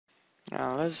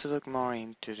Now let's look more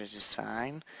into the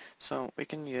design. So we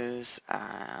can use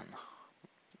an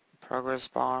progress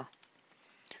bar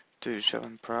to show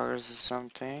in progress or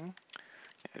something.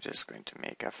 I'm just going to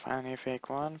make a funny fake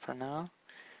one for now.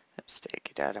 Let's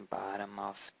take it at the bottom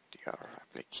of your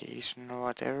application or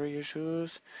whatever you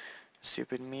choose.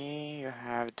 Stupid me, you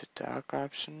have the dock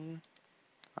option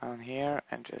on here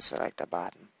and just select the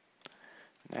button.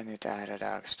 Then you add a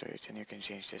docks to it and you can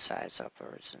change the size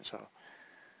upwards and so.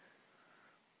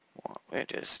 Well, we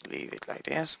just leave it like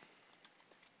this.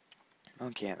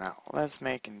 Okay, now let's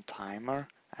make a timer,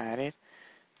 add it,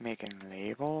 make a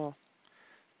label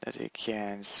that you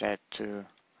can set to,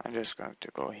 I'm just going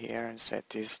to go here and set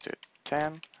this to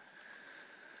 10.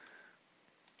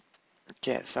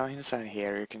 Okay, so inside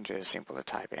here you can just simply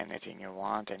type anything you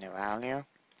want, any value.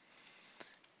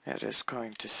 I'm just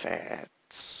going to set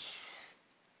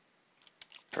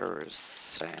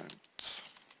percent.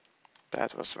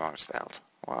 That was wrong spelled.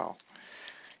 Wow,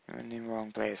 even in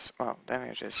wrong place. Well, then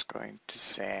we're just going to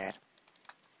set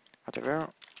whatever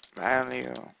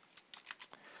value.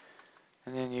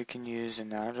 And then you can use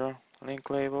another link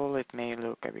label. It may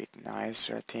look a bit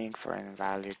nicer, I think, for a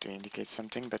value to indicate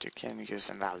something, but you can use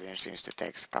a value and change the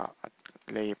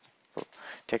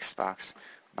text box,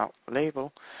 now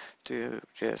label, to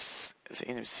just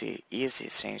see easy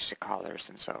change the colors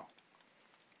and so.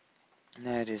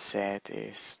 Now this set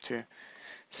is to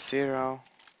 0%.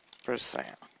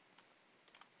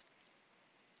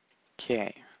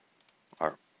 Okay,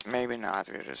 or maybe not.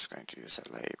 We're just going to use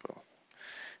a label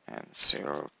and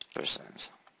 0%.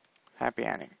 Happy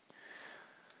ending.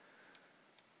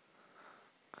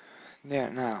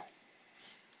 There,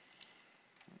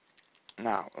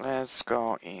 now let's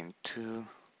go into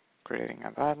creating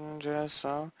a button just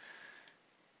so,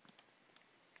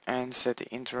 and set the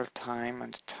interval time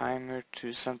and the timer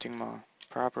to something more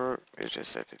proper. We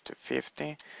just set it to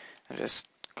 50 and just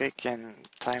click in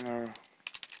timer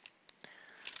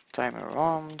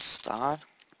on start.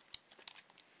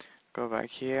 Go back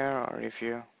here, or if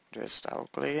you just double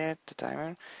click it, the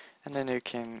timer, and then you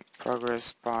can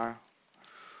progress bar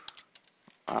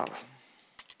 1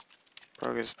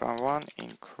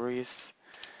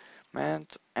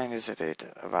 increasement, and you set it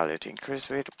a value to increase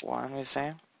with 1, we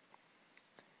say,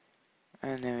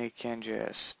 and then we can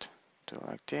just do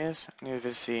like this, and you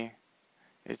will see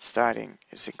it's starting,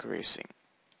 it's increasing.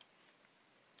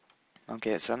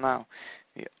 Okay, so now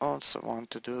we also want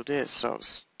to do this, so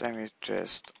then we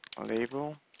just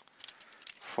label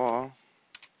for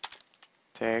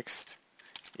text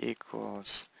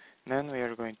equals, then we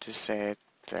are going to set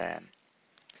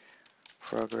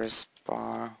progress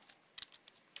bar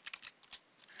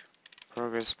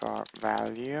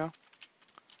value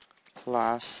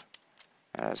plus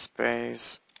a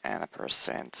space and a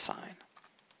percent sign.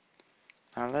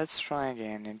 Now let's try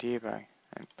again in debug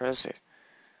and press it,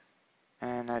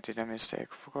 and I did a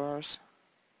mistake, of course.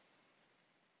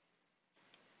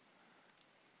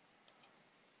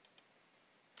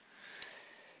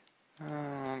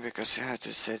 Because you had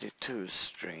to set it to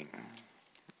string,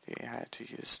 you had to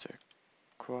use the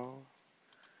quote.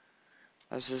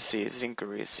 As you see, it's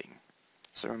increasing.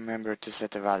 So remember to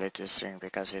set the value to string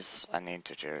because it's an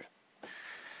integer.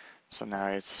 So now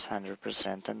it's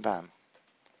 100% and done.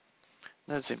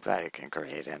 That's simply you can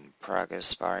create a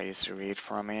progress bar easy to read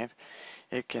from it.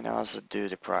 You can also do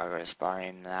the progress bar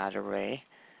in another way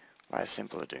by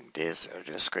simply doing this. We're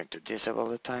just going to disable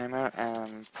the timer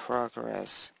and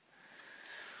progress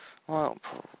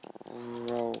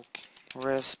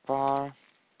bar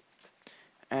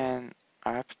and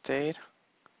update.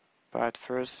 But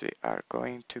first we are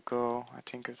going to go, I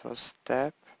think it was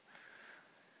step.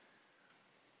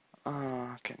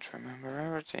 I can't remember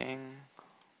everything.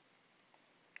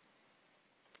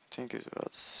 I think it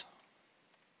was.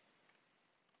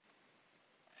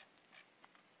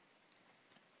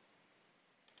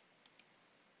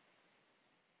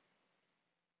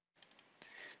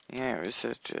 Yeah, we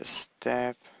said just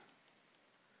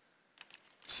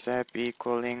step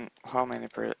equaling how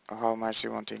much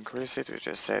you want to increase it. We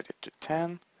just set it to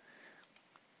 10.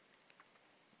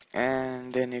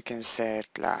 And then you can set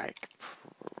like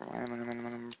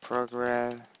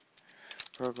progress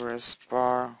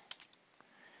bar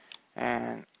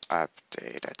and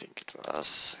update. I think it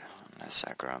was, unless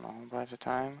I grown old by the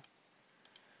time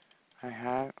I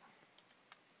have.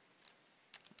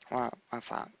 Well, I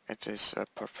found it is a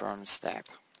perform step.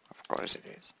 Of course it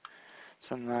is.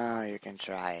 So now you can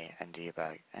try and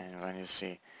debug, and when you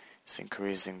see it's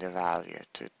increasing the value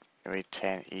to with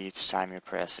 10 each time you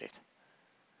press it.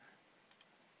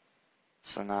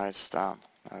 So now it's done.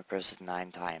 Now I press it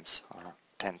 9 times or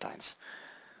 10 times.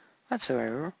 That's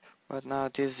however. But now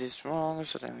this is wrong,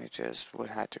 so then we just would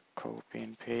have to copy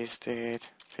and paste it,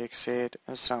 fix it,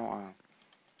 and so on.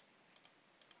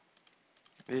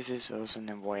 This is also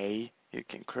a way you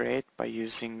can create by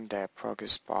using the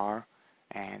progress bar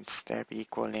and step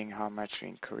equaling how much you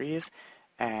increase,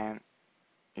 and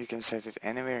you can set it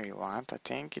anywhere you want. I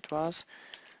think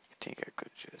I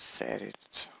could just set it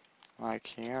like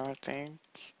here, I think.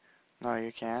 No,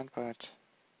 you can't, but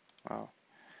well,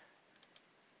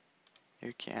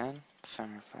 you can. Sorry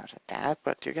about that,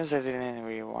 but you can set it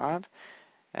anywhere you want,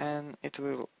 and it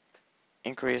will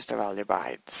increase the value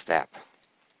by step.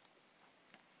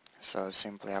 So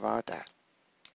simply about that.